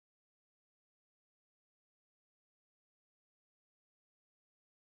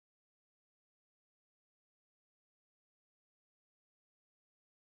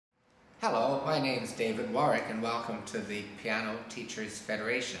Hello, my name is David Warwick and welcome to the Piano Teachers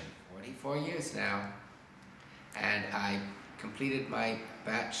Federation. 44 years now. And I completed my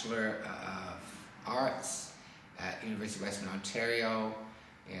Bachelor of Arts at University of Western Ontario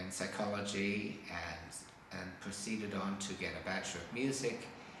in Psychology and proceeded on to get a Bachelor of Music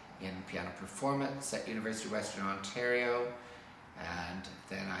in Piano Performance at University of Western Ontario, and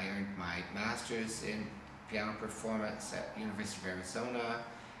then I earned my Master's in Piano Performance at University of Arizona,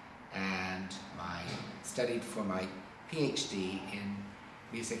 and studied for my PhD in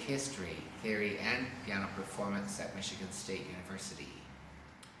Music History, Theory and Piano Performance at Michigan State University.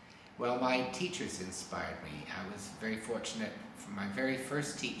 Well, my teachers inspired me. I was very fortunate for my very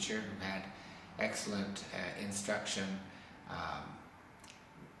first teacher who had excellent instruction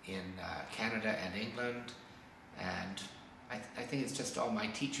in Canada and England, and I think it's just all my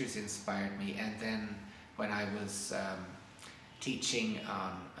teachers inspired me. And then when I was teaching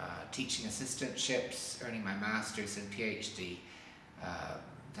on teaching assistantships, earning my master's and PhD,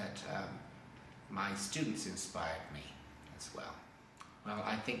 my students inspired me as well. Well,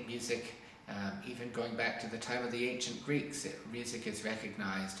 I think music, even going back to the time of the ancient Greeks, music is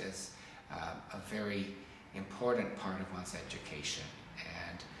recognized as a very important part of one's education,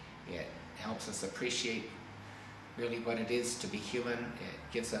 and it helps us appreciate really what it is to be human.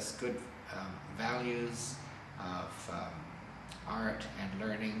 It gives us good values of art and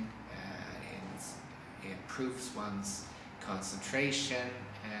learning. It improves one's concentration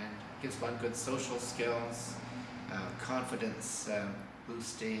and gives one good social skills, confidence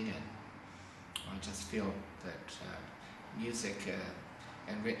boosting, and I just feel that music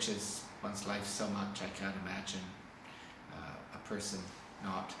enriches one's life so much. I can't imagine a person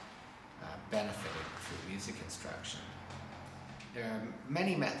not benefiting through music instruction. There are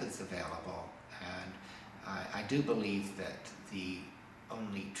many methods available, and I do believe that the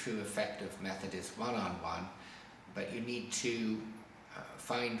only true effective method is one-on-one, but you need to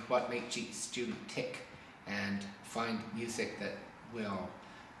find what makes each student tick and find music that will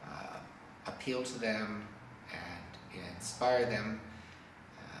appeal to them and inspire them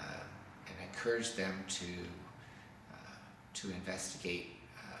and encourage them to investigate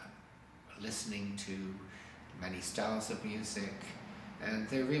listening to many styles of music. And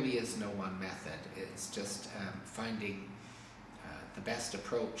there really is no one method. It's just finding the best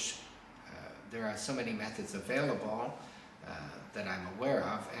approach. There are so many methods available that I'm aware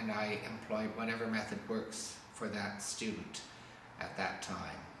of, and I employ whatever method works for that student at that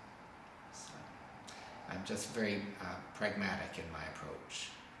time. So I'm just very pragmatic in my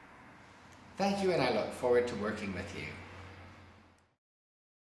approach. Thank you, and I look forward to working with you.